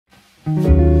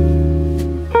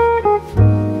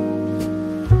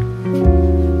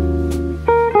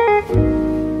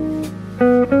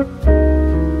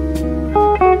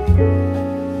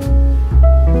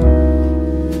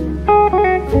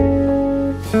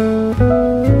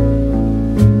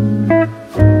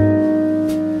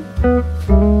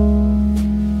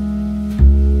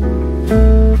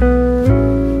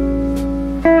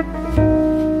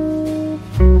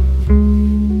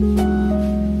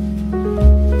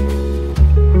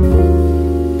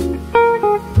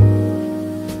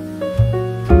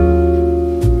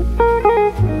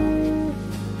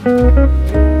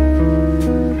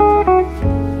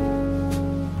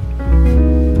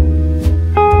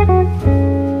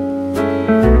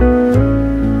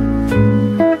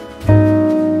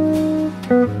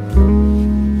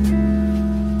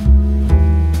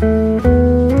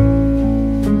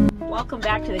Welcome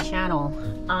back to the channel.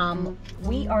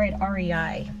 We are at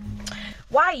REI.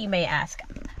 Why, you may ask?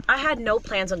 I had no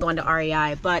plans on going to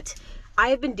REI, but I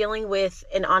have been dealing with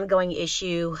an ongoing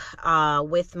issue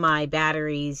with my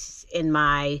batteries in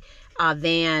my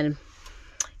van.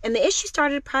 And the issue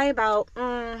started probably about,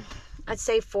 I'd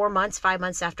say 5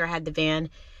 months after I had the van.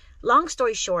 Long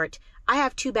story short, I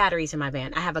have two batteries in my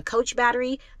van. I have a coach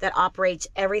battery that operates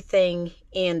everything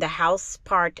in the house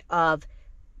part of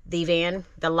the van,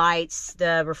 the lights,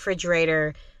 the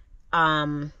refrigerator,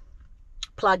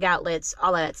 plug outlets,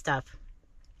 all of that stuff.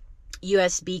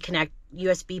 USB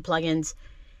plugins.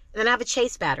 And then I have a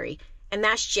Chase battery, and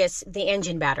that's just the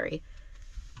engine battery.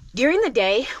 During the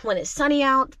day, when it's sunny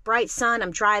out, bright sun,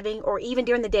 I'm driving, or even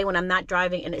during the day when I'm not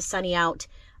driving and it's sunny out,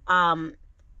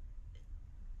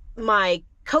 my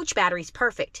coach battery is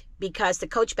perfect because the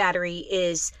coach battery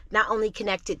is not only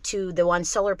connected to the one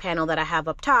solar panel that I have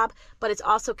up top, but it's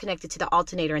also connected to the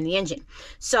alternator in the engine.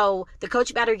 So the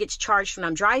coach battery gets charged when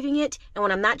I'm driving it, and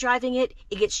when I'm not driving it,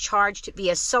 it gets charged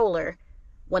via solar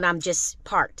when I'm just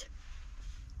parked.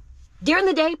 During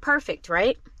the day, perfect,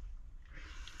 right?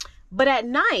 But at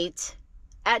night,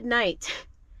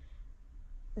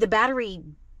 the battery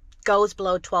goes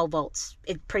below 12 volts.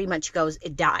 It pretty much goes,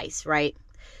 it dies, right?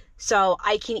 So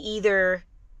I can either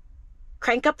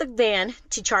crank up the van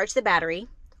to charge the battery,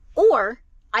 or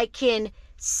I can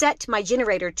set my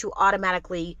generator to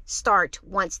automatically start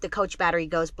once the coach battery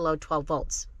goes below 12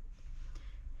 volts.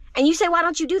 And you say, why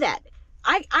don't you do that?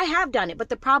 I have done it, but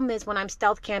the problem is when I'm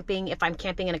stealth camping, if I'm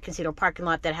camping in a casino parking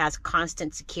lot that has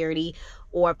constant security,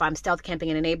 or if I'm stealth camping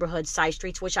in a neighborhood, side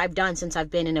streets, which I've done since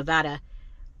I've been in Nevada,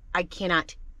 I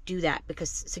cannot do that because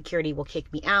security will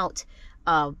kick me out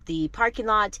of the parking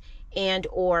lot, and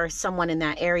or someone in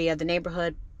that area, the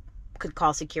neighborhood, could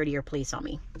call security or police on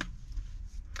me.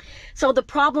 So the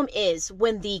problem is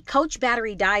when the coach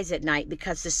battery dies at night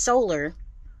because the solar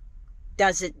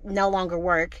doesn't no longer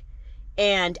work,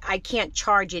 and I can't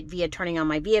charge it via turning on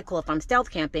my vehicle if I'm stealth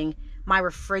camping, my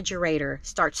refrigerator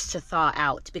starts to thaw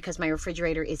out because my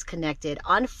refrigerator is connected,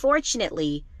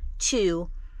 unfortunately, to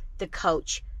the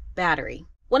coach battery.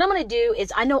 What I'm going to do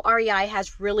is, I know REI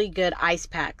has really good ice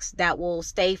packs that will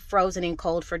stay frozen and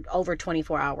cold for over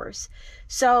 24 hours.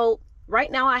 So right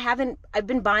now I've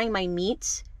been buying my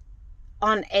meats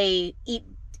on a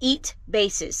eat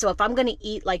basis. So if I'm going to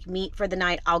eat like meat for the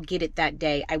night, I'll get it that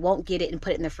day. I won't get it and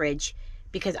put it in the fridge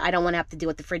because I don't want to have to deal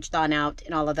with the fridge thawing out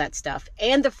and all of that stuff.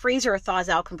 And the freezer thaws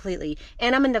out completely.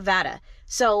 And I'm in Nevada.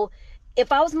 So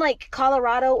if I was in like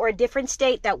Colorado or a different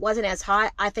state that wasn't as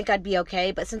hot, I think I'd be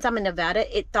okay. But since I'm in Nevada,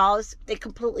 it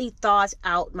completely thaws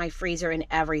out my freezer and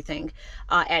everything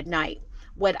at night.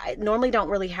 What I normally don't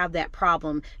really have that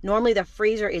problem. Normally the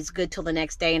freezer is good till the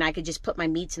next day, and I could just put my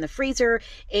meats in the freezer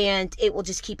and it will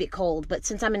just keep it cold. But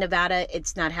since I'm in Nevada,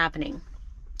 it's not happening.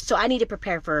 So I need to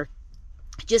prepare for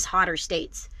just hotter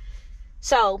states.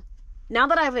 So now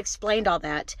that I've explained all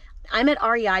that, I'm at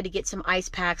REI to get some ice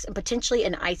packs and potentially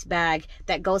an ice bag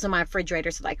that goes in my refrigerator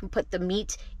so that I can put the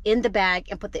meat in the bag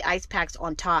and put the ice packs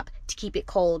on top to keep it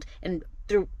cold and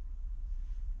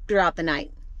throughout the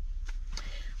night.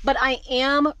 But I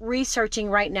am researching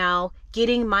right now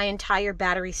getting my entire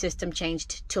battery system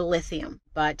changed to lithium.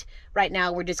 But right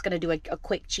now we're just going to do a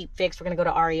quick cheap fix. We're going to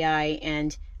go to REI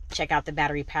and check out the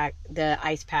battery pack, the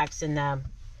ice packs, and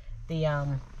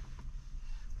the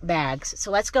bags.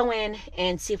 So let's go in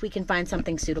and see if we can find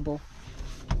something suitable.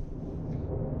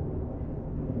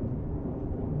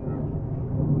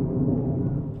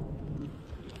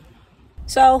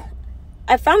 So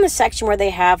I found the section where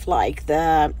they have like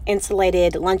the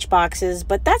insulated lunch boxes,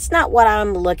 but that's not what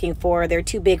I'm looking for. They're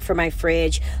too big for my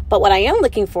fridge. But what I am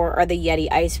looking for are the Yeti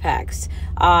ice packs.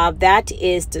 That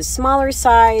is the smaller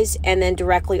size, and then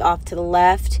directly off to the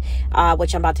left,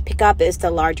 which I'm about to pick up, is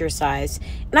the larger size.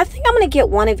 And I think I'm going to get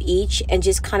one of each and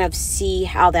just kind of see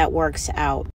how that works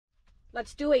out.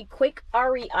 Let's do a quick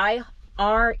REI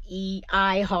haul,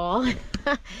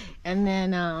 and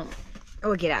then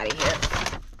we'll get out of here.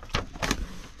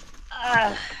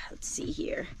 Let's see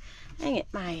here. Dang it,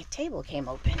 my table came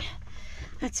open.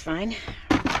 That's fine.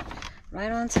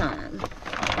 Right on time.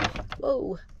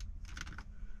 Whoa.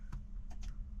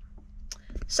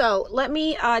 So let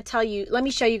me show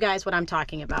you guys what I'm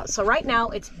talking about. So right now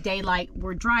it's daylight.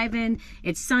 We're driving.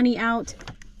 It's sunny out.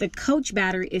 The Coach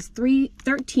battery is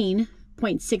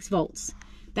 13.6 volts.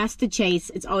 That's the Chase.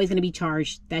 It's always going to be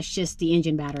charged. That's just the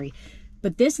engine battery.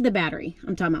 But this is the battery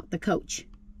I'm talking about, the Coach.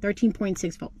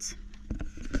 13.6 volts.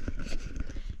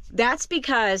 That's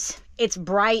because it's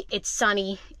bright, it's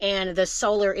sunny, and the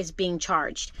solar is being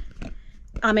charged.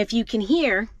 If you can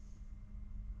hear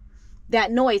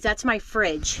that noise, that's my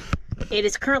fridge. It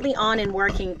is currently on and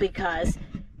working because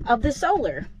of the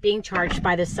solar being charged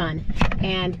by the sun,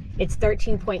 and it's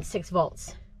 13.6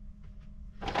 volts.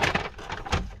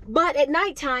 But at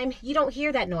nighttime, you don't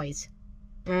hear that noise.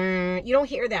 You don't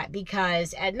hear that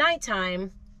because at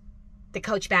nighttime, the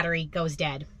Coach battery goes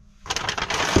dead.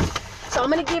 So I'm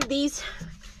going to give these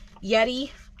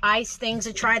Yeti ice things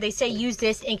a try. They say use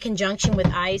this in conjunction with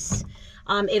ice.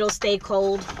 It'll stay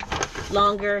cold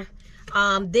longer.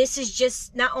 This is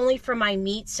just not only for my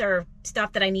meats or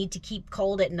stuff that I need to keep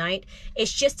cold at night.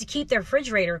 It's just to keep the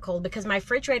refrigerator cold because my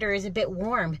refrigerator is a bit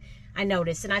warm, I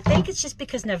noticed. And I think it's just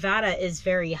because Nevada is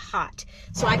very hot.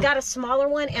 So I got a smaller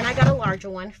one and I got a larger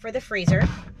one for the freezer.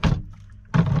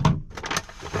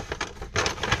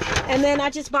 And then I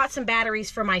just bought some batteries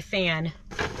for my fan.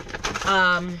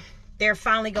 They're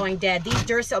finally going dead. These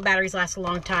Duracell batteries last a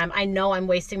long time. I know I'm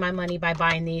wasting my money by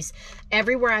buying these.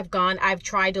 Everywhere I've gone, I've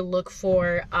tried to look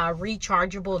for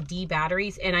rechargeable D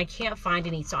batteries, and I can't find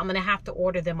any. So I'm going to have to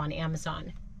order them on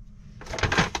Amazon.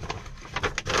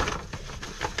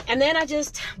 And then I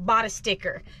just bought a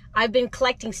sticker. I've been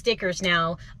collecting stickers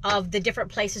now of the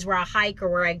different places where I hike or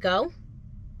where I go.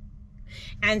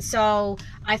 And so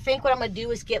I think what I'm going to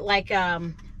do is get like a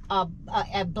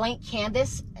blank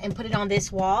canvas and put it on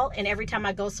this wall. And every time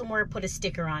I go somewhere, put a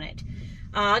sticker on it.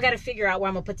 I got to figure out where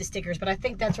I'm going to put the stickers, but I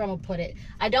think that's where I'm going to put it.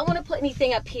 I don't want to put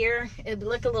anything up here. It would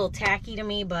look a little tacky to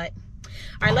me, but...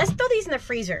 All right, let's throw these in the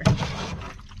freezer.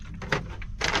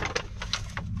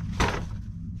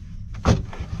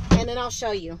 And then I'll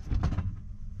show you.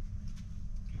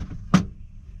 There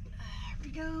we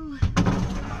go.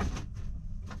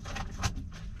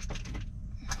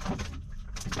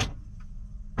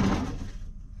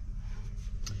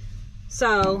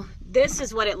 So this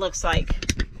is what it looks like.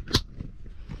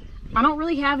 I don't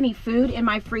really have any food in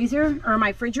my freezer or my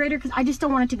refrigerator because I just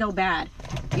don't want it to go bad.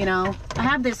 You know, I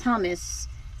have this hummus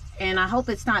and I hope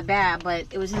it's not bad, but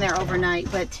it was in there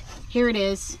overnight. But here it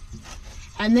is.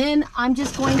 And then I'm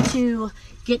just going to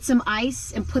get some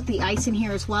ice and put the ice in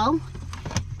here as well.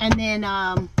 And then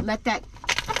let that,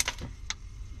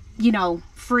 you know,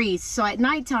 freeze. So at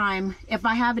nighttime, if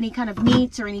I have any kind of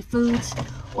meats or any foods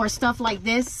or stuff like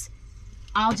this,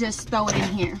 I'll just throw it in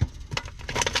here.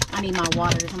 I need my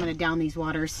waters. I'm going to down these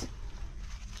waters.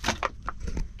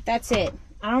 That's it.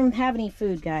 I don't have any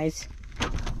food, guys.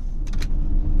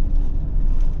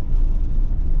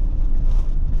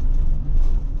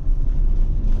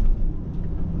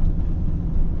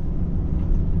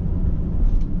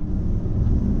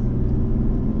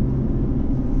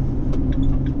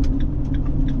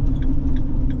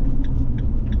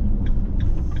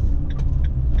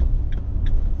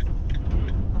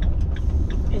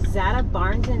 Is that a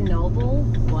Barnes & Noble?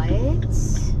 What?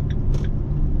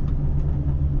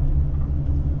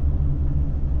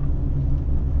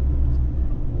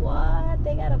 What?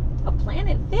 They got a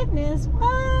Planet Fitness?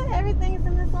 What? Everything's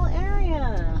in this little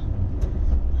area.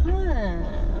 Huh.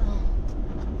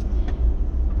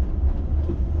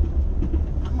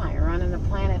 I might run into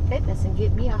Planet Fitness and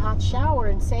get me a hot shower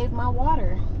and save my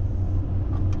water.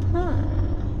 Huh.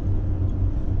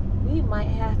 We might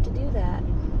have to do that.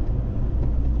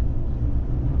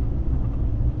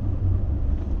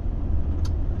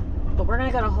 But we're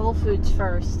gonna go to Whole Foods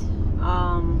first,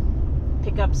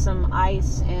 pick up some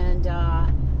ice and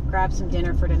grab some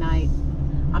dinner for tonight.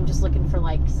 I'm just looking for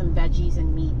like some veggies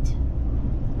and meat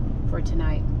for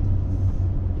tonight.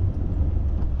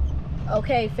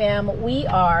 Okay, fam, we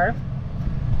are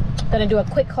gonna do a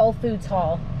quick Whole Foods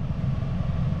haul.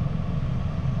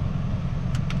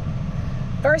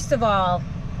 First of all,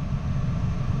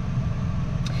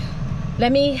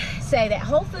 let me say that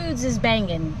Whole Foods is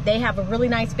banging. They have a really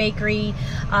nice bakery,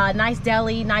 nice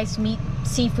deli, nice meat,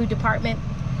 seafood department,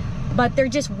 but they're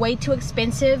just way too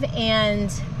expensive and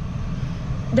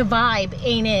the vibe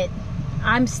ain't it.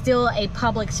 I'm still a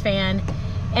Publix fan,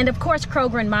 and of course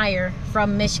Kroger and Meyer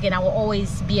from Michigan. I will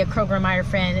always be a Kroger and Meyer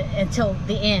fan until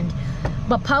the end.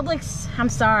 But Publix, I'm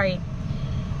sorry,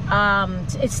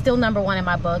 it's still #1 in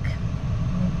my book.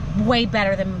 Way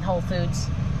better than Whole Foods.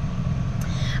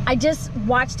 I just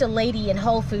watched a lady in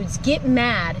Whole Foods get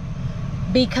mad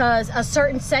because a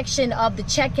certain section of the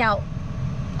checkout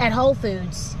at Whole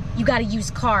Foods, you got to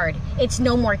use card. It's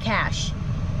no more cash.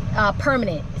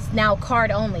 Permanent. It's now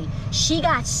card only. She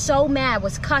got so mad,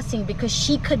 was cussing because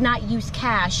she could not use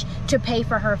cash to pay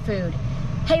for her food.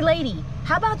 Hey lady,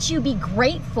 how about you be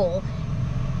grateful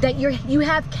that you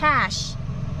have cash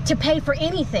to pay for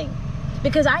anything?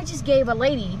 Because I just gave a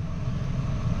lady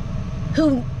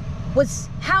who was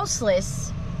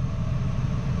houseless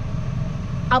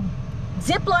a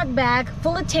Ziploc bag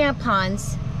full of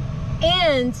tampons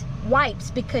and wipes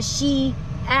because she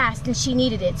asked and she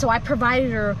needed it. So I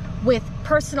provided her with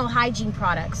personal hygiene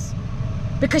products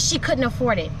because she couldn't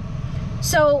afford it.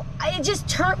 So it just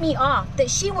turned me off that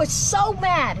she was so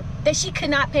mad that she could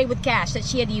not pay with cash, that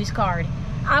she had to use card.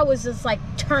 I was just like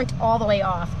turned all the way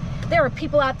off. There are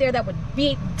people out there that would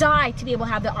die to be able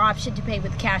to have the option to pay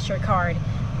with cash or card.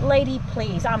 Lady,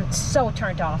 please, I'm so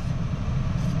turned off.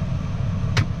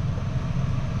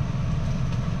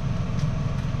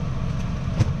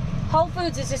 Whole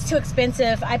Foods is just too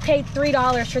expensive. I paid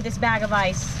 $3 for this bag of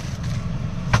ice.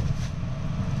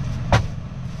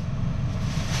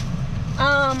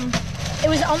 It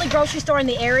was the only grocery store in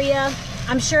the area.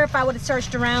 I'm sure if I would have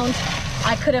searched around,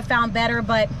 I could have found better,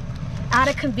 but out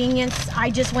of convenience,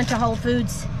 I just went to Whole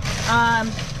Foods.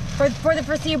 For the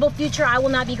foreseeable future, I will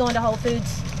not be going to Whole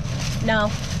Foods.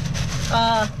 No.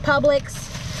 Publix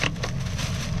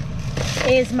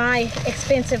is my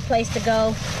expensive place to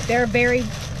go. They're very,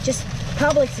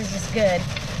 Publix is just good.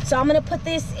 So I'm gonna put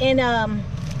this in, I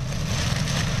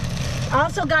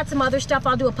also got some other stuff.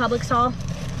 I'll do a Publix haul.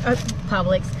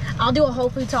 I'll do a Whole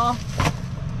Foods haul.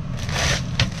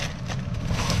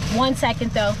 1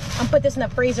 second though. I'll put this in the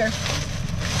freezer.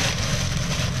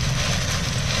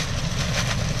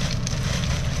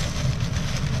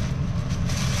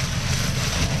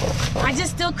 I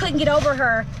just still couldn't get over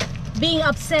her being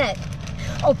upset.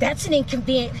 Oh, that's an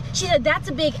inconvenience. She said, that's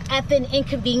a big effing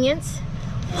inconvenience.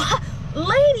 What?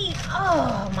 Lady,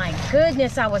 oh my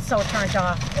goodness, I was so turned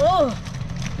off. Oh,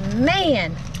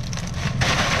 man.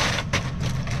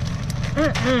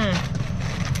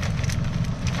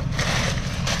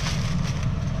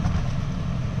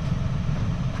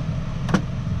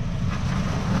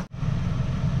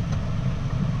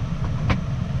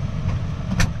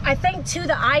 I think too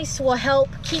the ice will help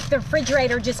keep the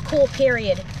refrigerator just cool,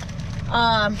 period.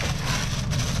 I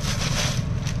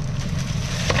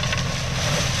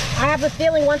have a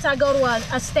feeling once I go to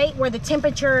a state where the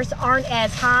temperatures aren't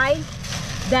as high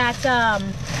that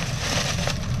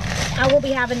I won't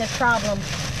be having this problem.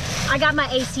 I got my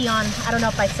AC on. I don't know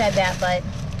if I said that, but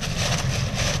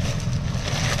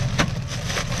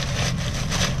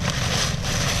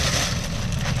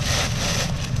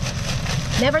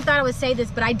never thought I would say this,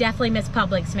 but I definitely miss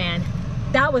Publix, man.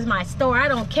 That was my store. I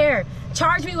don't care.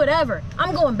 Charge me whatever.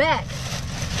 I'm going back.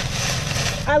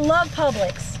 I love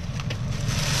Publix.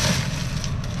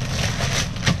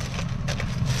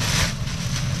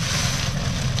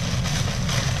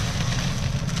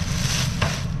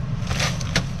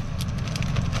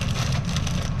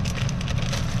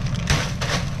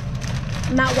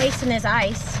 I'm not wasting this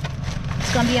ice.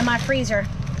 It's gonna be in my freezer.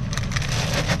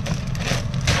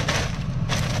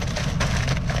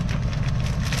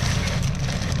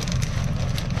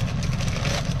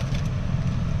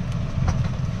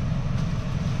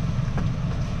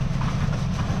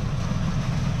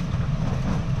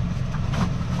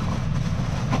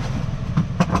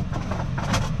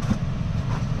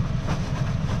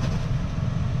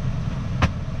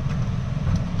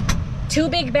 Two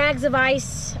big bags of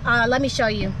ice. Let me show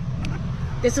you.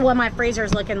 This is what my freezer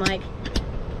is looking like.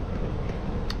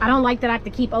 I don't like that I have to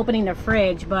keep opening the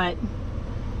fridge, but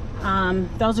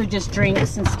those are just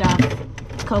drinks and stuff.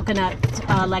 Coconut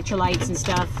electrolytes and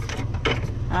stuff.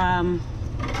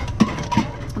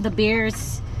 The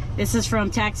beers, this is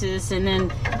from Texas, and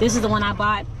then this is the one I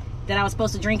bought that I was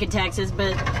supposed to drink in Texas,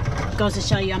 but it goes to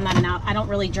show you I don't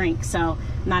really drink, so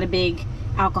I'm not a big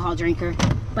alcohol drinker.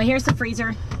 But here's the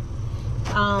freezer.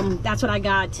 That's what I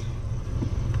got,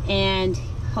 and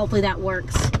hopefully that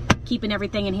works, keeping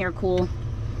everything in here cool.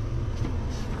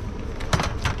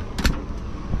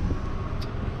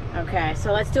 Okay,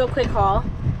 so let's do a quick haul.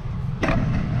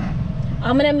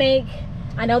 I'm gonna make,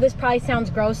 I know this probably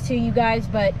sounds gross to you guys,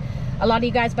 but a lot of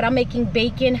you guys, but I'm making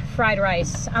bacon fried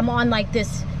rice. I'm on like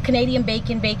this Canadian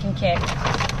bacon kick.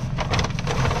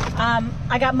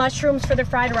 I got mushrooms for the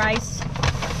fried rice.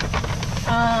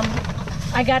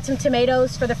 I got some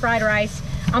tomatoes for the fried rice.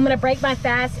 I'm gonna break my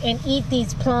fast and eat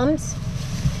these plums.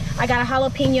 I got a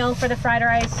jalapeno for the fried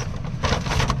rice.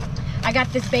 I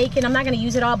got this bacon. I'm not gonna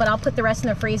use it all, but I'll put the rest in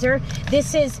the freezer.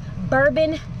 This is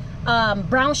bourbon,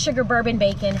 brown sugar bourbon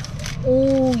bacon.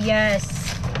 Oh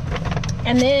yes.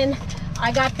 And then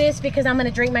I got this because I'm gonna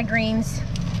drink my greens.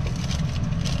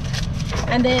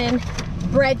 And then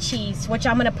bread cheese, which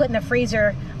I'm gonna put in the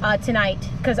freezer tonight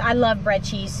because I love bread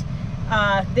cheese.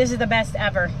 This is the best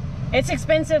ever. It's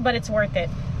expensive, but it's worth it.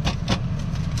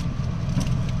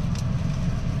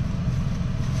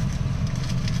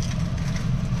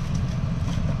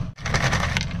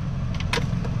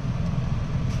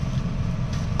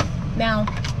 Now,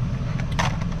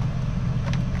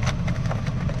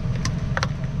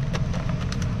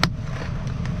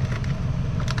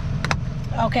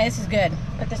 okay, this is good.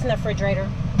 Put this in the refrigerator.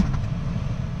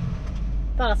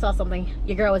 Thought I saw something.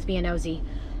 Your girl was being nosy.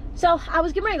 So I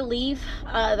was getting ready to leave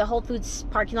the Whole Foods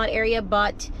parking lot area,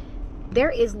 but there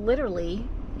is literally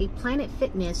a Planet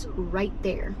Fitness right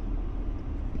there.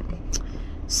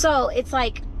 So it's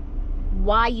like,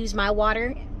 why use my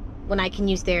water when I can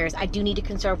use theirs? I do need to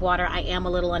conserve water. I am a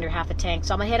little under half a tank.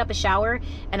 So I'm gonna head up a shower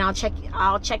and I'll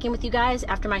check in with you guys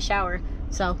after my shower.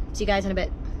 So see you guys in a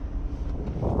bit.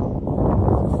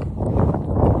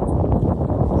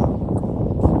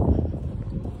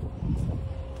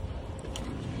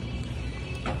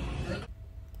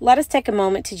 Let us take a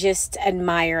moment to just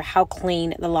admire how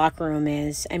clean the locker room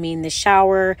is. I mean, the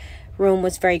shower room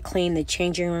was very clean. The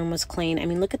changing room was clean. I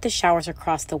mean, look at the showers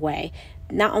across the way.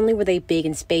 Not only were they big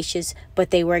and spacious, but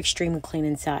they were extremely clean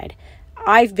inside.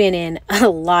 I've been in a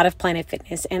lot of Planet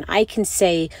Fitness, and I can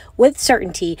say with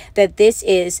certainty that this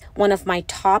is one of my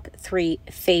top 3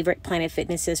 favorite Planet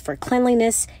Fitnesses for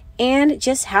cleanliness and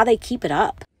just how they keep it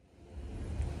up.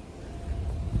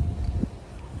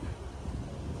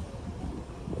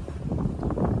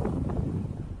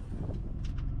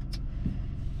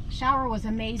 Shower was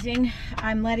amazing.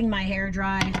 I'm letting my hair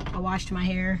dry. I washed my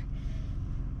hair.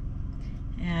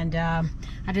 And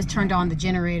I just turned on the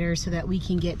generator so that we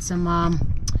can get some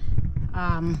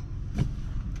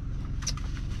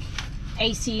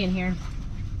AC in here.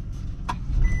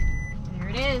 There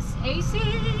it is, AC.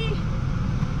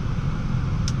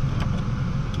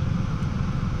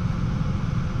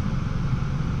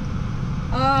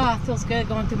 Oh, it feels good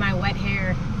going through my wet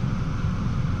hair.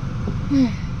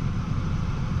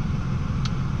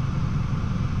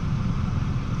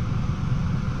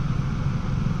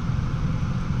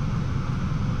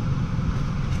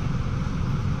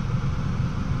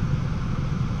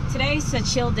 Today's a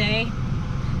chill day.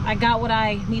 I got what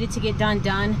I needed to get done.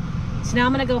 So now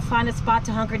I'm gonna go find a spot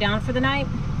to hunker down for the night.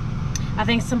 I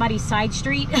think somebody's side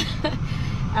street.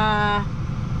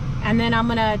 And then I'm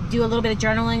gonna do a little bit of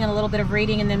journaling and a little bit of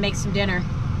reading and then make some dinner.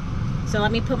 So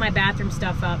let me put my bathroom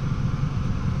stuff up.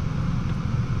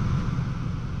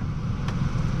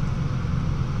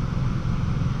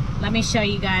 Let me show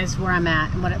you guys where I'm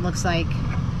at and what it looks like.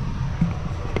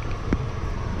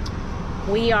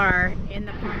 We are in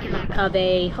the parking lot of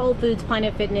a Whole Foods,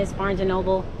 Planet Fitness, Barnes &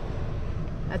 Noble.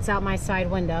 That's out my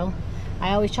side window.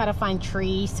 I always try to find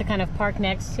trees to kind of park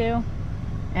next to.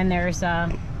 And there's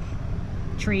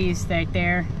trees right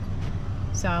there.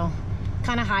 So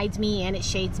kind of hides me and it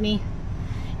shades me.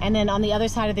 And then on the other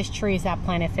side of this tree is that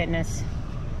Planet Fitness.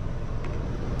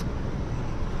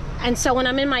 And so when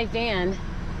I'm in my van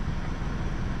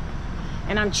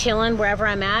and I'm chilling wherever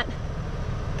I'm at,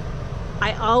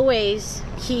 I always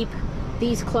keep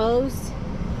these closed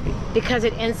because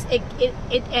it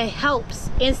helps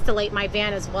insulate my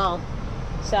van as well.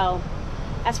 So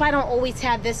that's why I don't always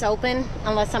have this open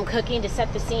unless I'm cooking to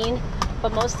set the scene.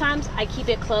 But most times I keep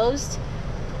it closed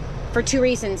for 2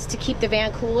 reasons: to keep the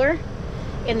van cooler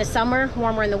in the summer,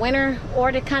 warmer in the winter,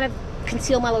 or to kind of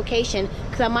conceal my location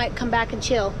because I might come back and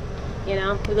chill. You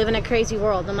know, we live in a crazy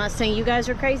world. I'm not saying you guys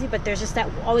are crazy, but there's just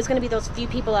always going to be those few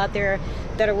people out there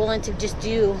that are willing to just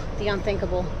do the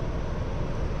unthinkable.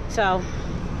 So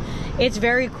it's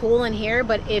very cool in here,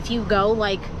 but if you go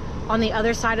like on the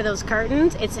other side of those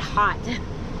curtains, it's hot.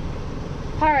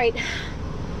 All right,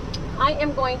 I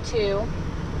am going to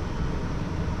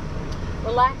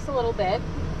relax a little bit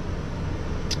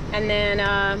and then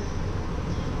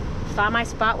find my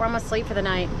spot where I'm gonna sleep for the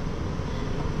night.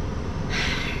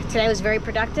 Today was very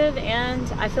productive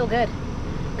and I feel good.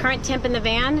 Current temp in the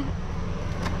van,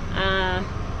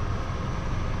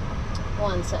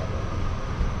 One second.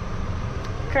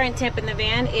 Current temp in the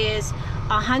van is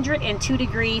 102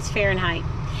 degrees Fahrenheit.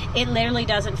 It literally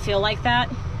doesn't feel like that.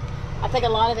 I think a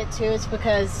lot of it too is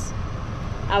because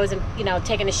I was, you know,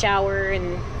 taking a shower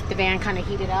and the van kind of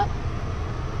heated up.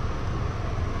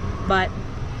 But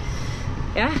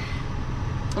yeah,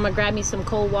 I'm gonna grab me some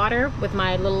cold water with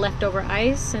my little leftover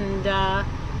ice and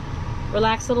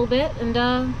relax a little bit, and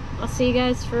I'll see you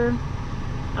guys for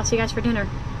dinner.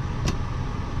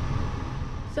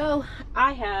 So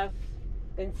I have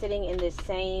been sitting in this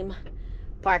same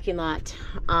parking lot.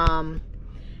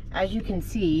 As you can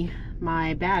see,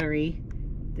 my battery,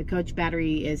 the coach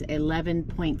battery, is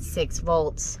 11.6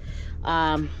 volts.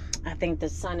 I think the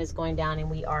sun is going down and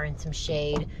we are in some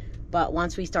shade, but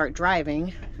once we start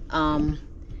driving,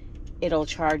 it'll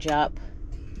charge up.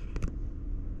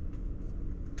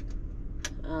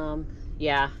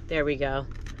 Yeah, there we go.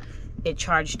 It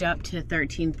charged up to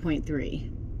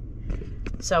 13.3.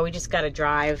 So we just got to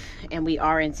drive, and we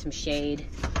are in some shade.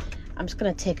 I'm just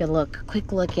gonna take a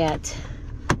quick look at,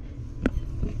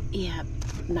 yeah,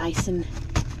 nice, and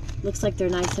looks like they're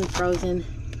nice and frozen.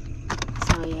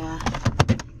 So yeah,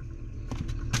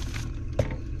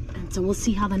 and so we'll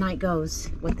see how the night goes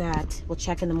with that. We'll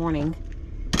check in the morning.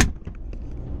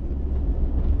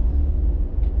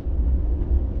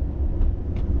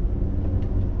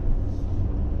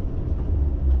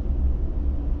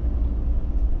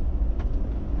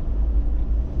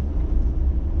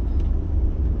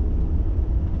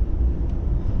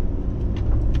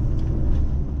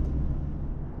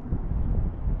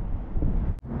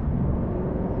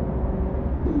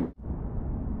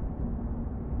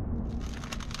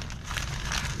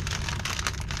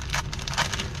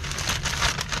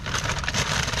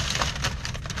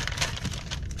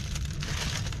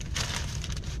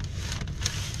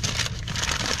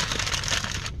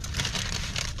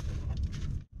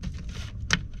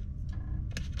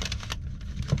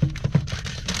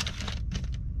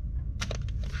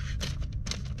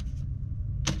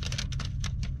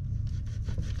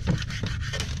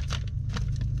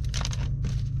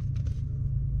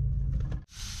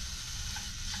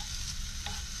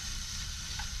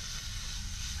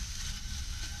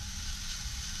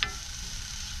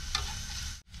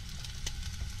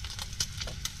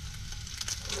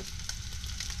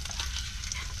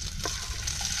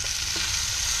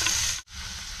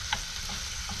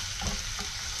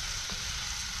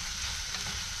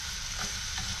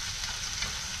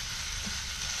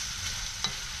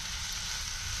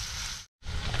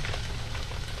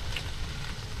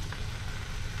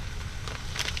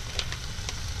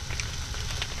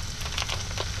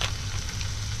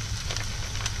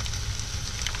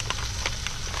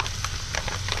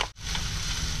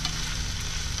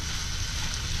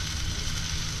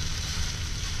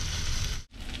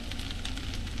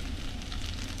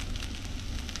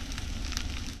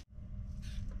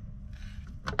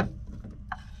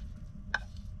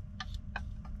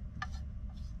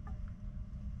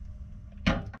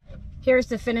 Here's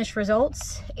the finished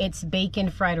results. It's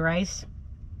bacon fried rice.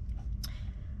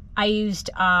 I used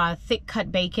thick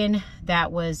cut bacon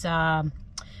that was brown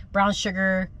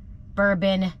sugar,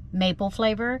 bourbon, maple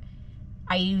flavor.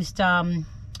 I used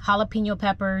jalapeno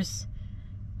peppers,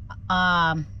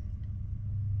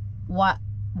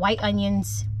 white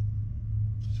onions,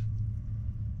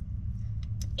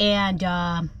 and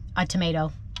a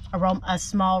tomato, a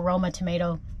small Roma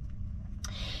tomato.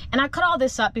 And I cut all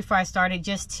this up before I started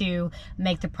just to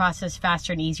make the process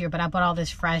faster and easier, but I bought all this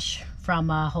fresh from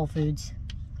Whole Foods.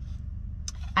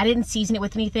 I didn't season it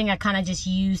with anything. I kind of just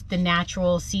used the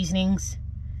natural seasonings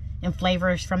and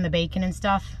flavors from the bacon and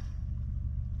stuff.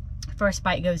 First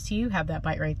bite goes to you. Have that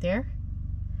bite right there.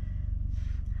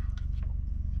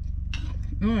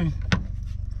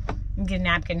 Get a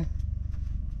napkin.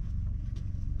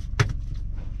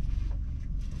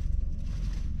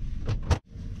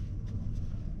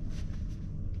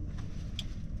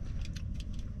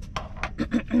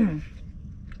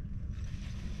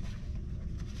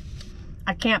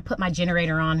 I can't put my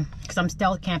generator on because I'm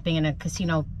still camping in a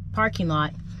casino parking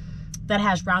lot that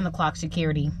has round-the-clock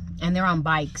security, and they're on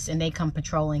bikes and they come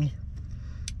patrolling.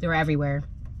 They're everywhere,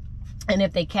 and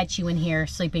if they catch you in here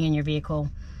sleeping in your vehicle,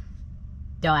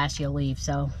 they'll ask you to leave.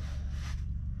 So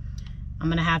I'm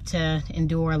gonna have to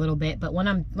endure a little bit, but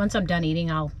once I'm done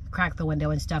eating, I'll crack the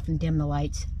window and stuff and dim the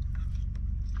lights.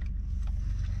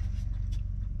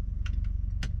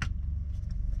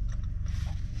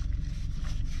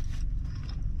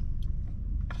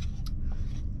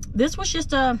 This was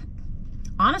just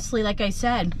honestly, like I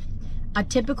said, a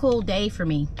typical day for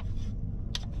me.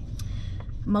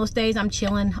 Most days I'm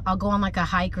chilling. I'll go on like a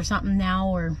hike or something now,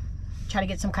 or try to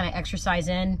get some kind of exercise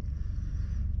in.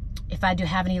 If I do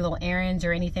have any little errands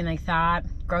or anything like that,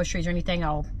 groceries or anything,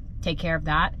 I'll take care of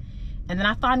that. And then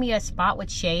I find me a spot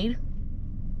with shade,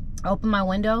 open my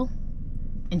window,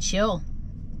 and chill.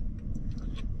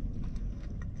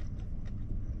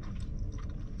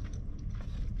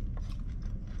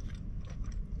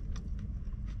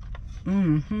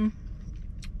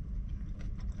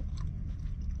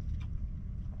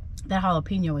 That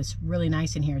jalapeno is really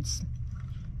nice in here. It's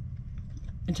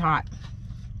hot.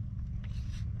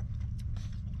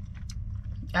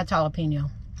 That's jalapeno.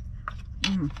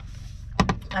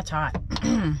 That's hot.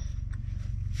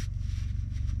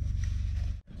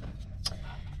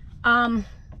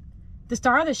 The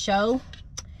star of the show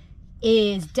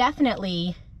is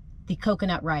definitely the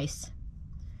coconut rice.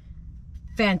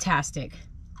 Fantastic.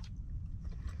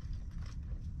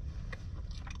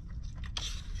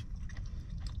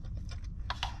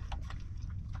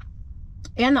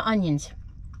 And the onions.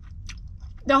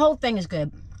 The whole thing is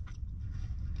good.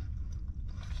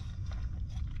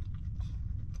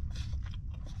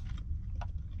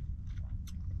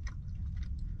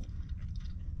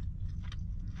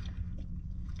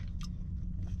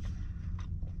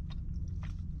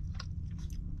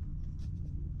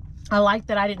 I like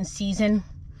that I didn't season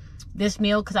this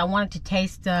meal because I wanted to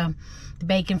taste the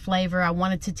bacon flavor. I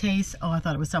wanted to taste, oh, I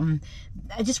thought it was something.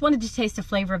 I just wanted to taste the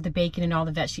flavor of the bacon and all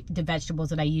the vegetables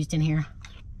that I used in here.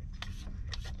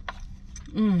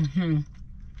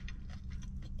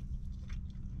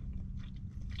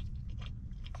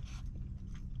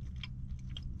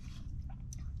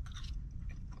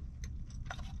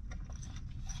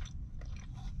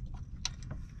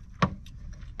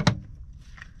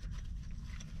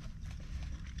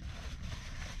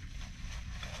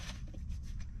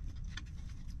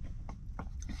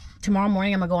 Tomorrow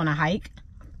morning, I'm going to go on a hike.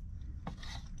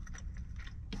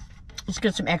 Just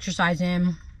get some exercise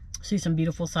in. See some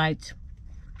beautiful sights.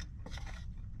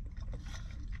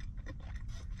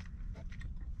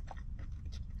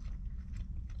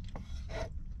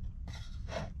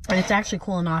 And it's actually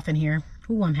cooling off in here.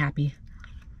 Ooh, I'm happy.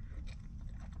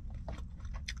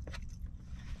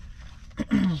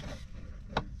 I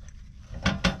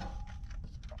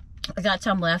got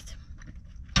some left.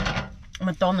 I'm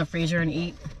going to throw in the freezer and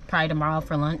eat probably tomorrow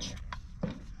for lunch.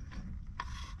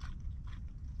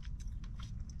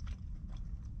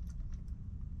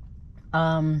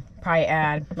 Probably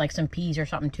add like some peas or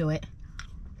something to it.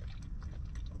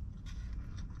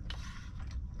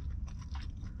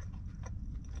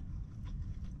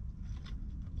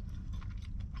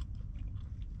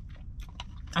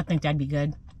 I think that'd be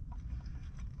good.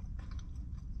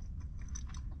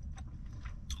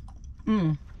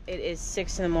 It is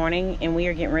 6 in the morning and we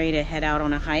are getting ready to head out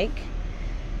on a hike.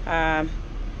 I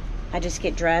just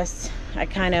get dressed. I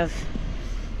kind of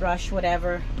brush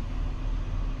whatever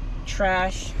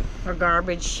trash or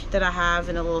garbage that I have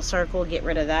in a little circle, get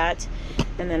rid of that.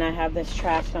 And then I have this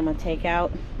trash that I'm gonna take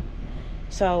out.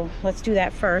 So let's do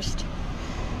that first.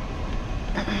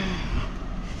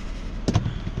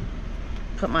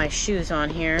 Put my shoes on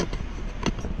here.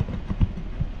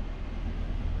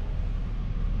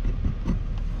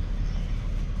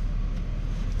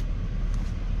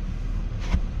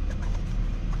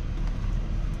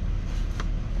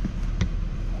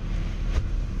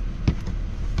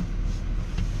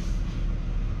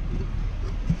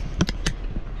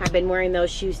 I've been wearing those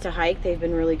shoes to hike. They've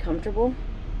been really comfortable.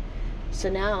 So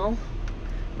now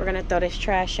we're gonna throw this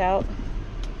trash out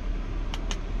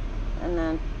and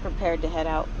then prepared to head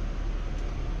out.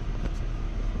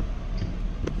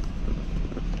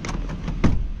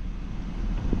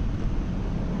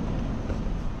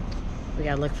 We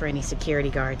gotta look for any security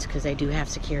guards because they do have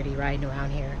security riding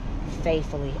around here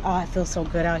faithfully. Oh, it feels so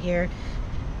good out here.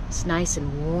 It's nice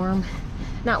and warm.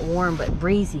 Not warm, but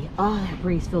breezy. Oh, that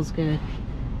breeze feels good.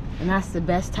 And that's the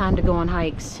best time to go on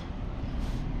hikes,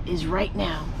 is right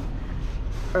now.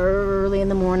 Early in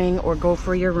the morning, or go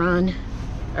for your run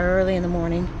early in the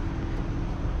morning.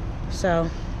 So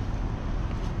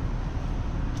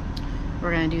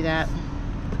we're gonna do that.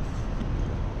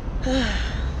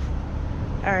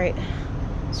 All right,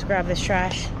 let's grab this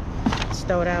trash. Let's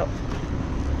throw it out.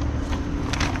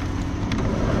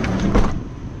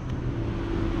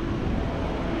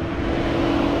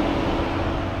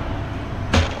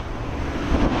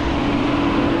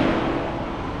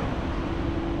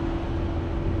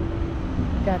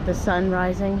 Got the sun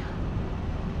rising.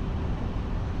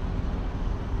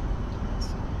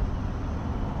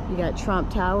 You got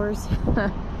Trump Towers.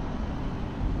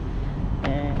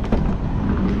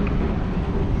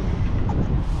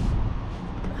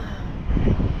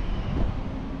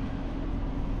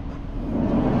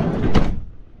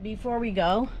 before we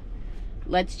go,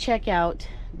 let's check out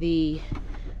the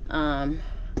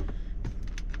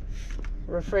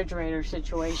refrigerator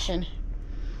situation.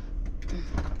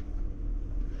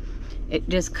 It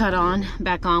just cut on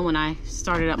back on when I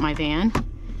started up my van,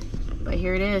 but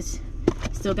here it is.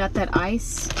 Still got that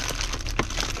ice.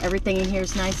 Everything in here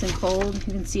is nice and cold.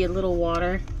 You can see a little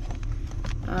water.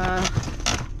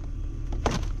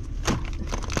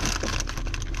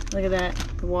 Look at that,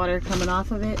 the water coming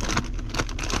off of it.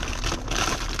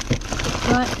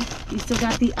 But you still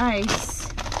got the ice.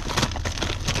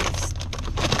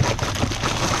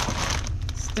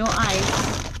 It's still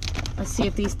ice. Let's see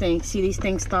if these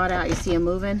things thawed out. You see them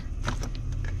moving?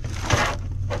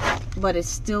 But it's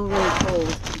still really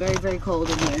cold. Very, very cold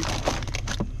in here.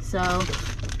 So,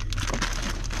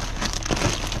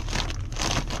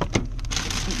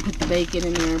 put the bacon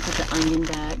in there, put the onion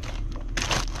back.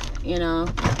 You know,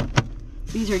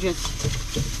 these are just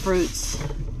fruits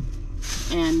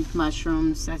and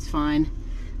mushrooms. That's fine.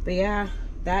 But yeah,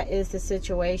 that is the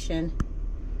situation.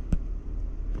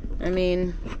 I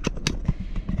mean,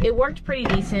 it worked pretty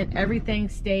decent. Everything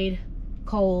stayed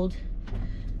cold.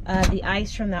 The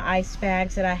ice from the ice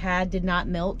bags that I had did not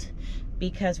melt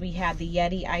because we had the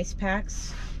Yeti ice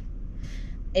packs.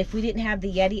 If we didn't have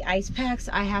the Yeti ice packs,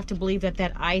 I have to believe that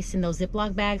that ice in those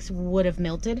Ziploc bags would have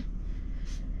melted.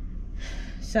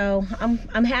 So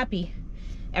I'm happy.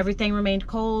 Everything remained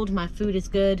cold. My food is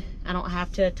good. I don't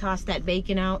have to toss that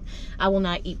bacon out. I will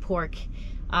not eat pork,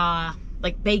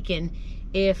 like bacon,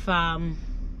 if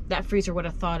that freezer would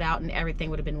have thawed out and everything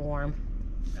would have been warm.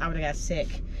 I would have got sick.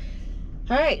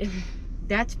 All right,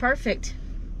 that's perfect.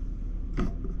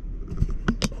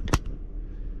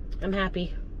 I'm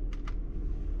happy.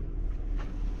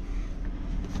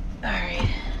 All right.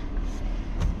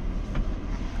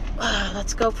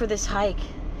 Let's go for this hike.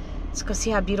 Let's go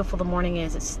see how beautiful the morning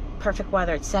is. It's perfect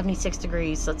weather. It's 76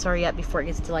 degrees. Let's hurry up before it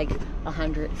gets to like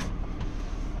 100.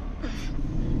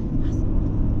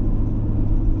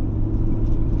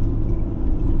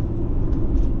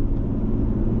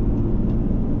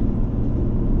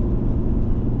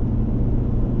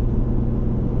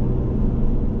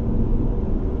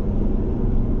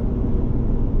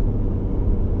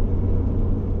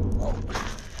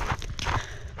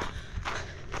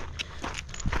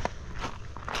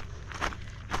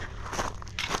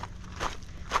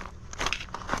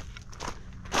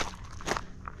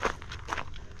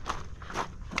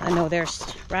 I know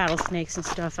there's rattlesnakes and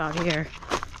stuff out here.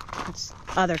 There's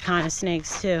other kind of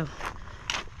snakes too.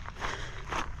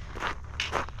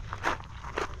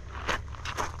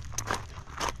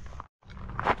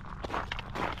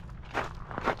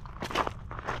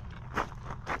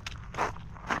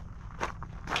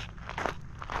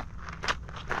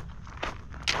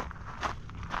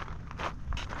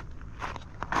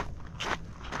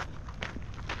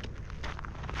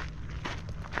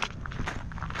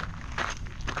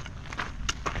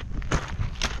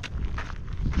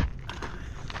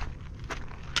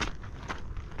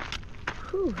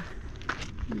 Whew,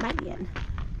 man.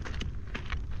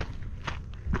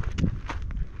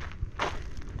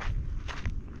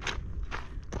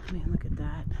 I mean, look at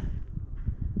that.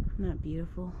 Isn't that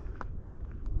beautiful?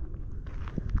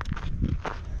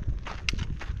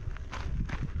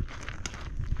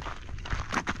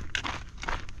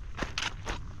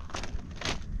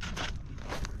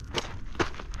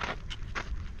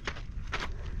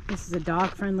 This is a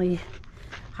dog-friendly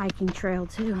hiking trail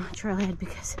too, trailhead,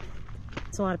 because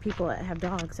there's a lot of people that have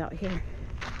dogs out here.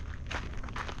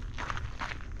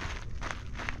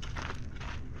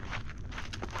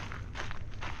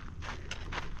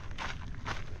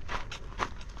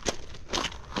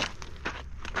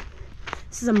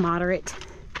 This is a moderate,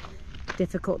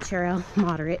 difficult trail.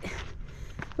 Moderate.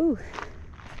 Ooh.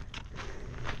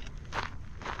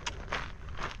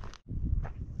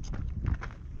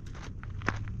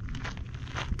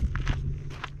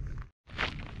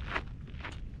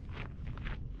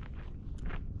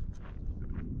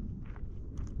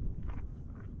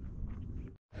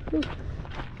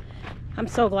 I'm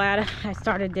so glad I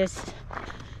started this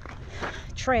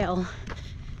trail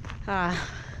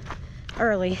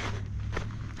early,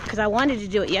 because I wanted to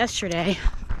do it yesterday,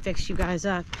 fix you guys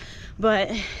up,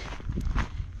 but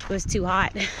it was too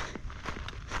hot.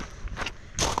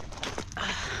 A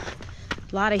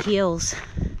lot of hills.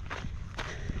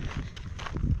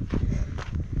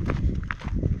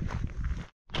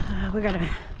 We're gonna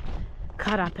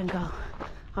cut up and go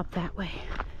up that way.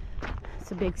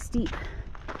 It's a big steep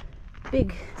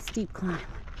climb.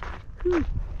 Whew.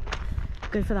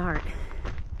 Good for the heart.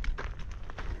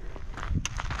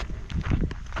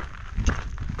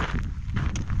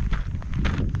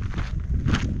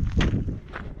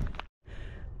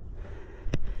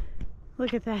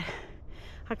 Look at that.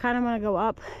 I kind of want to go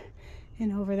up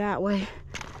and over that way.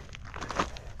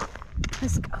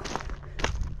 Let's go.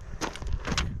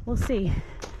 We'll see.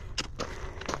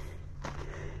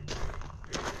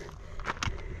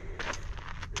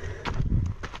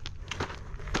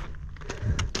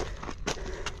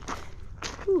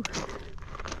 Whew.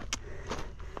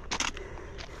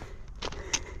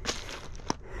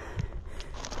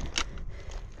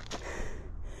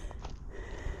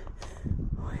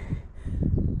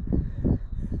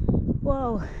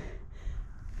 Whoa,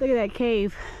 look at that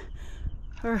cave,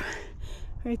 or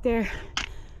right there.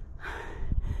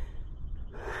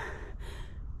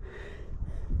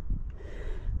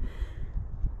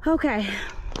 Okay.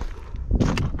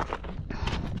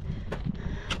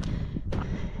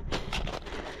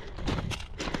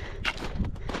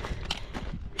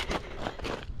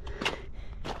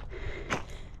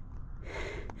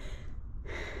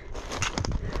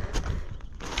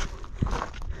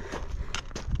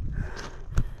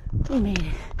 We made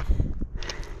it.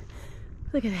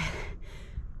 Look at that.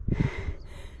 Isn't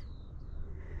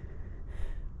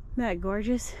that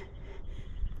gorgeous?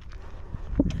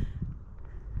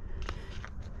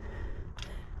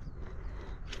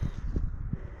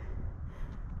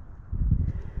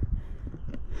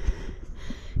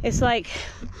 It's like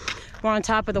we're on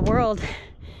top of the world.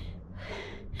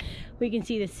 We can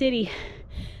see the city.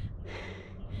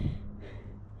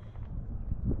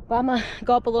 But I'm gonna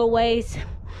go up a little ways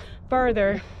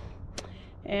further,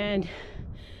 and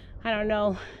I don't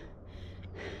know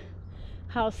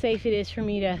how safe it is for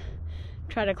me to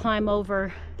try to climb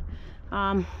over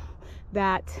that.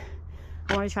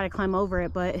 I want to try to climb over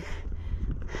it, but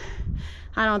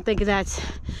I don't think that's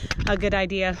a good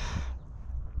idea.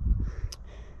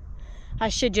 I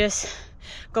should just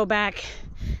go back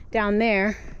down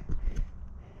there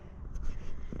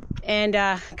and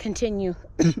continue.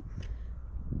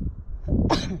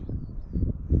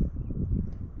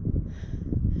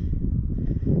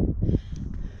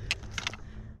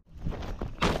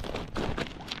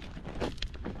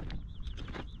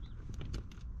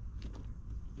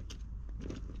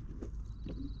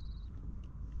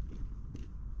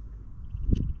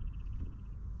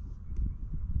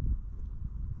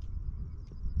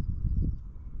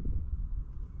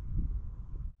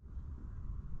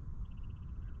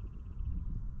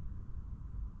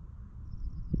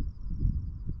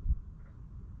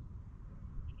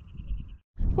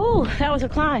 Ooh, that was a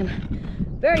climb.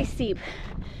 Very steep.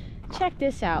 Check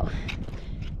this out.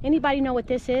 Anybody know what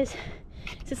this is?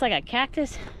 Is this like a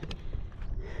cactus?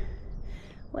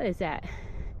 What is that?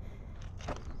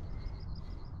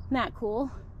 Isn't that cool?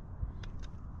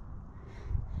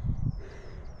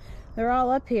 They're all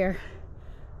up here.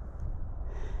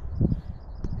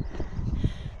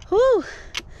 Whoo!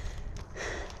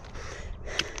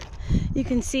 You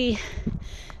can see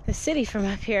the city from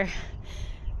up here.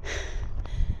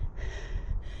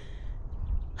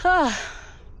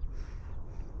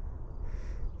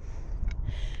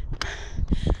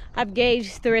 I've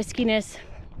gauged the riskiness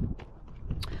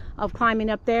of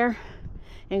climbing up there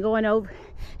and going over.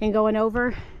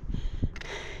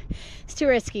 It's too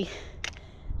risky.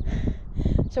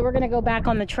 So we're gonna go back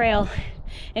on the trail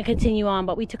and continue on,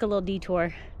 but we took a little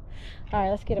detour. All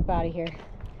right, let's get up out of here.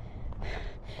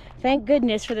 Thank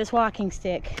goodness for this walking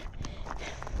stick.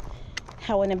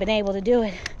 I wouldn't have been able to do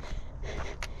it.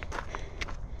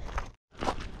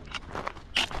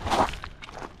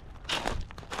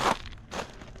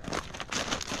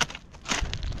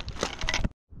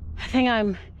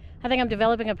 I think I'm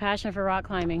developing a passion for rock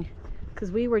climbing,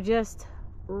 because we were just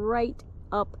right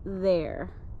up there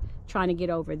trying to get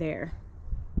over there.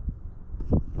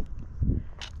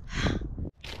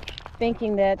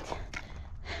 Thinking that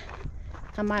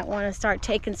I might want to start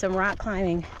taking some rock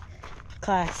climbing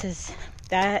classes.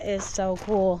 That is so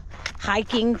cool.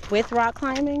 Hiking with rock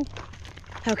climbing.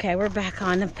 Okay, we're back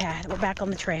on the path. We're back on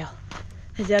the trail.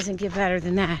 It doesn't get better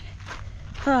than that.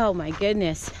 Oh my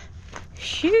goodness.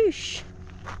 Shoosh.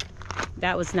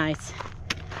 That was nice.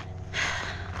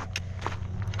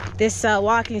 This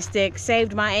walking stick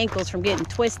saved my ankles from getting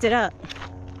twisted up.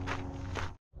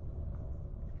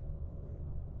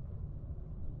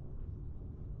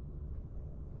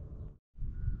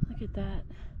 Look at that.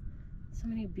 So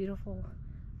many beautiful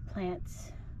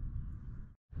plants.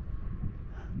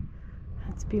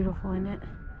 That's beautiful, isn't it?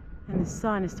 And the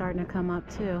sun is starting to come up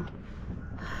too.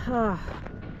 Oh.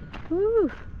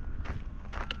 Woo.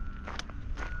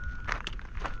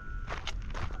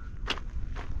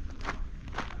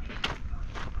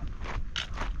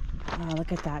 Oh,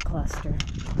 look at that cluster.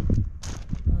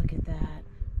 Look at that.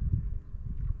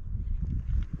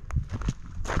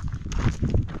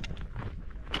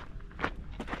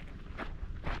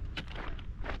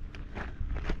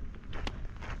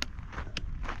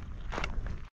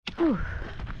 Whew.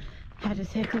 Had to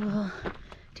take a little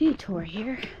detour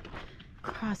here.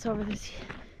 Cross over this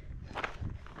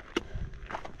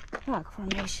rock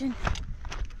formation.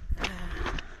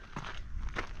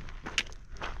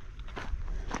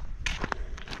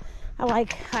 I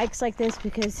like hikes like this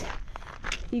because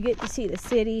you get to see the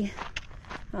city.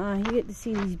 You get to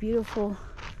see these beautiful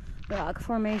rock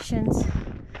formations,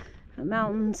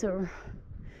 mountains, or,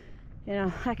 you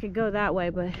know, I could go that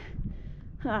way, but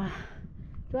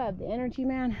do I have the energy,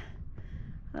 man?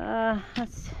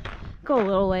 Let's go a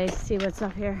little ways, see what's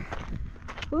up here.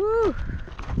 Woo!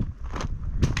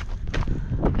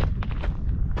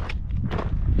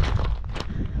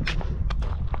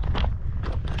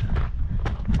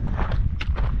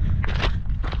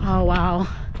 Oh wow,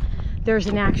 there's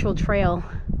an actual trail.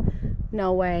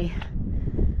 No way.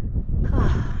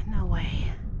 Oh, no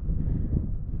way.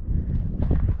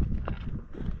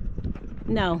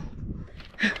 No.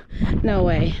 No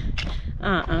way.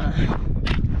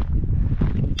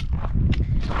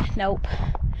 Nope.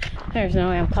 There's no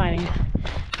way I'm climbing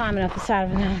up the side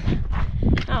of the mountain.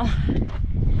 Oh,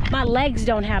 my legs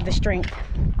don't have the strength.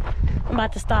 I'm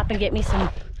about to stop and get me some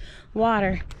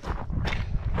water.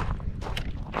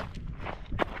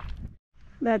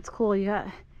 That's cool. You got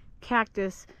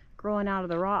cactus growing out of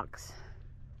the rocks.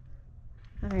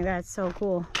 I think that's so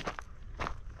cool.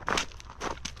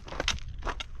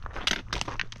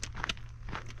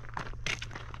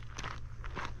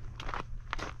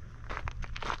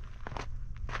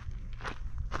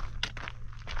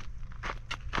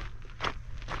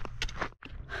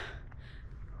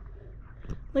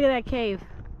 Look at that cave.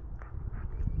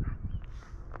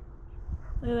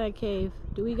 Look at that cave.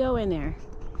 Do we go in there?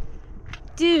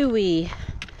 Do we?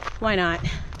 Why not?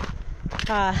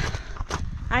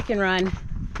 I can run.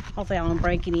 Hopefully I won't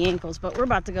break any ankles, but we're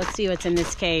about to go see what's in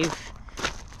this cave.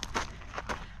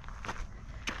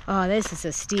 Oh, this is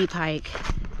a steep hike.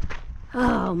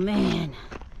 Oh, man.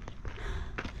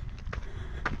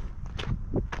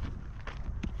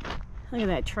 Look at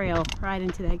that trail right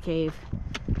into that cave.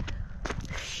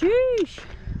 Sheesh.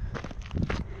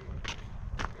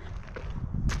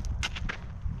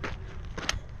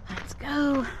 Let's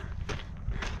go.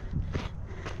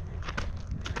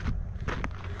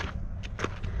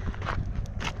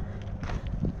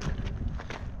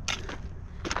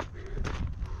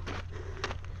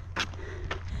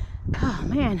 Oh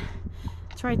man,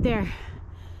 it's right there.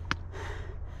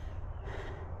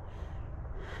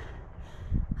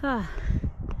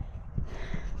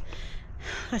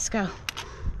 Let's go.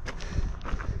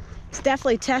 This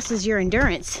definitely tests your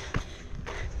endurance.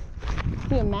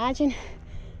 Can you imagine?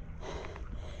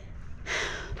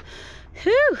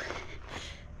 Whew.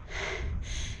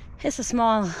 It's a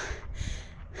small.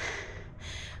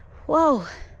 Whoa.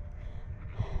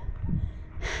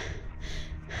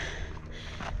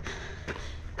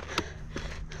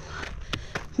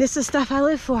 This is stuff I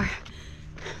live for.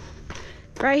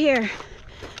 Right here.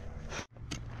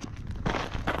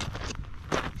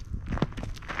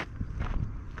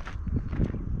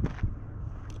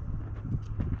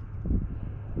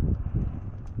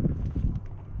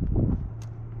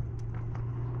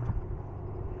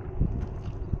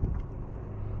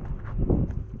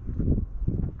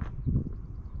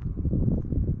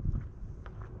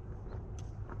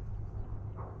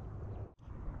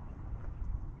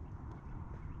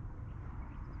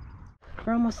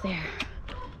 We're almost there.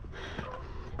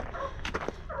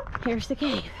 Here's the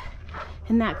cave.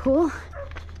 Isn't that cool?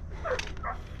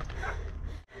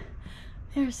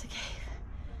 There's the cave.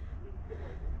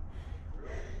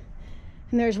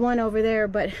 And there's one over there,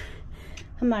 but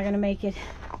I'm not gonna make it.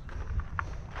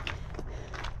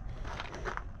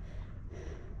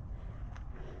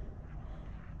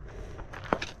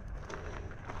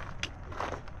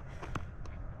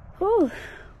 Whew.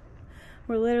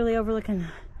 We're literally overlooking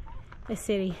the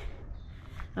city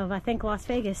of, I think, Las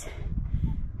Vegas.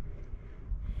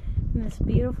 And it's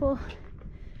beautiful.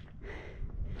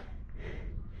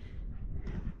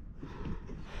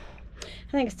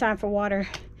 I think it's time for water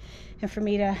and for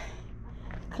me to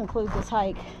conclude this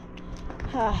hike.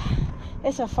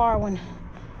 It's a far one.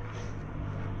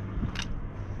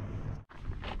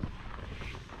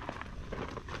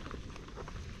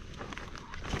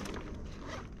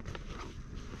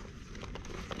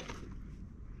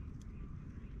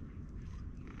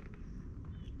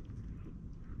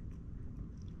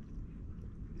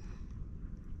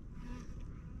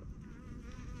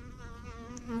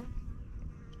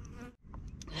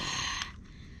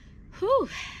 Whew.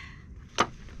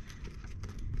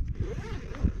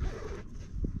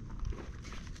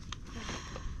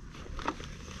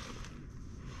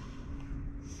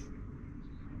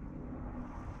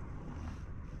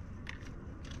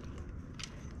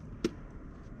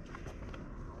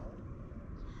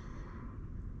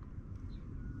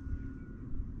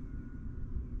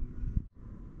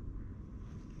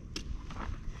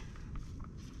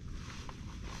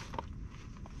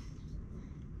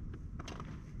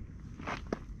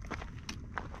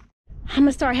 I'm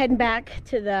gonna start heading back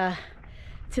to the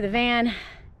van.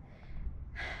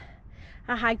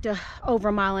 I hiked over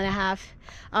a mile and a half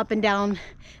up and down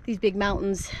these big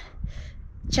mountains,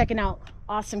 checking out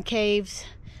awesome caves.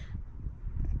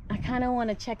 I kind of want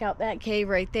to check out that cave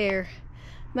right there,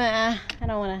 but I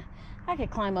don't want to. I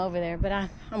could climb over there, but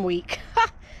I'm weak.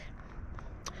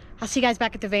 I'll see you guys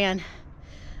back at the van.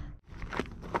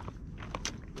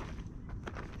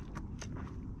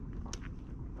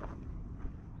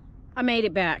 I made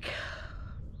it back.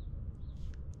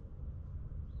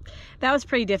 That was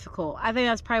pretty difficult. I think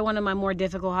that's probably one of my more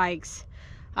difficult hikes.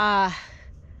 Like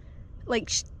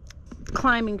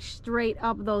climbing straight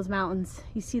up those mountains.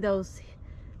 You see those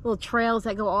little trails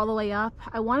that go all the way up.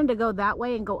 I wanted to go that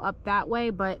way and go up that way,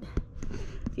 but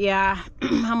yeah,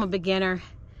 I'm a beginner.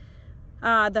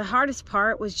 The hardest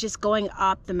part was just going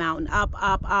up the mountain, up.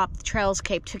 The trails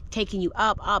kept taking you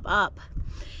up.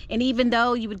 And even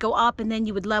though you would go up and then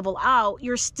you would level out,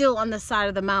 you're still on the side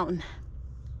of the mountain.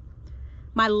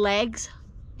 My legs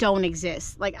don't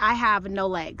exist. Like, I have no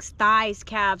legs. Thighs,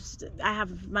 calves,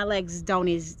 my legs don't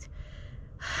exist.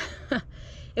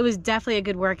 It was definitely a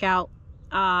good workout.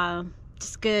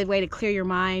 Just a good way to clear your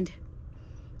mind,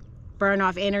 burn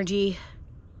off energy.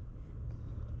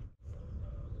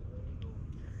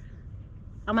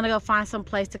 I'm gonna go find some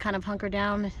place to kind of hunker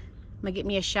down. I'm gonna get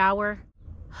me a shower.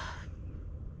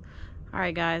 All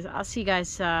right, guys, I'll see you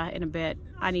guys in a bit.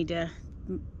 I need to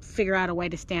figure out a way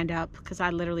to stand up because I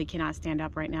literally cannot stand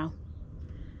up right now.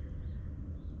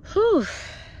 Whew.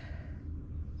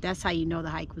 That's how you know the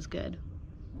hike was good.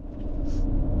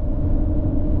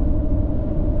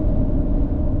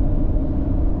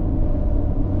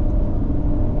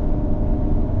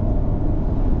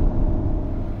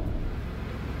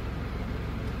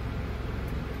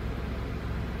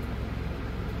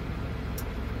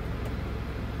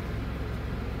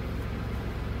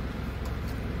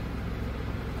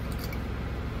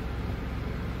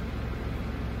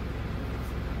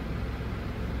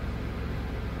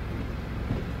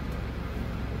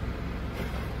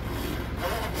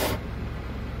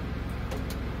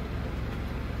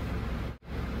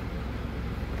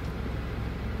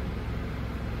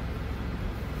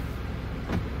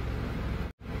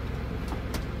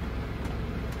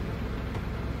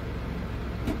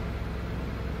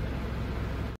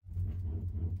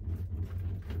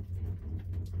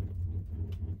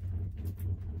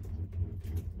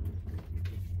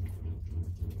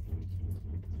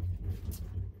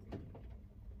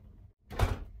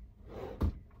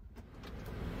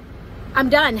 I'm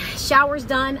done. Shower's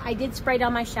done. I did spray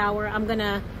down my shower. I'm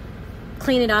gonna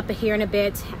clean it up here in a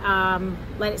bit,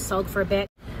 let it soak for a bit.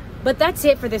 But that's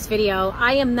it for this video.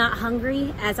 I am not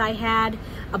hungry, as I had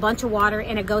a bunch of water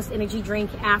and a Ghost energy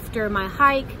drink after my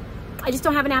hike. I just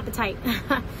don't have an appetite.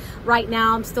 Right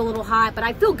now, I'm still a little hot, but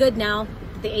I feel good now.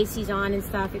 The AC's on and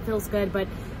stuff, it feels good. But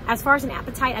as far as an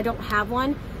appetite, I don't have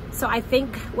one. So I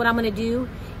think what I'm gonna do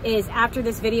is after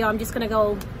this video, I'm just gonna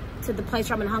go to the place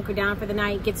where I'm gonna hunker down for the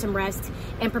night, get some rest,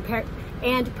 and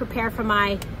prepare for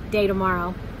my day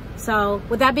tomorrow. So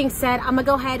with that being said, I'm gonna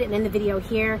go ahead and end the video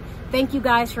here. Thank you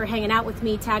guys for hanging out with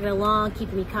me, tagging along,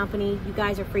 keeping me company. You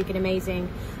guys are freaking amazing.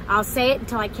 I'll say it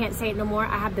until I can't say it no more.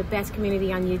 I have the best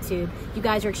community on YouTube. You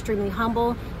guys are extremely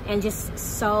humble and just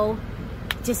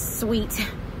sweet.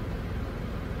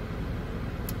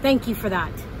 Thank you for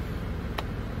that.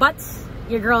 But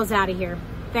your girl's out of here.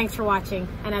 Thanks for watching.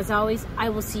 And as always, I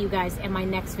will see you guys in my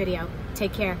next video.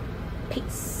 Take care.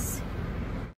 Peace.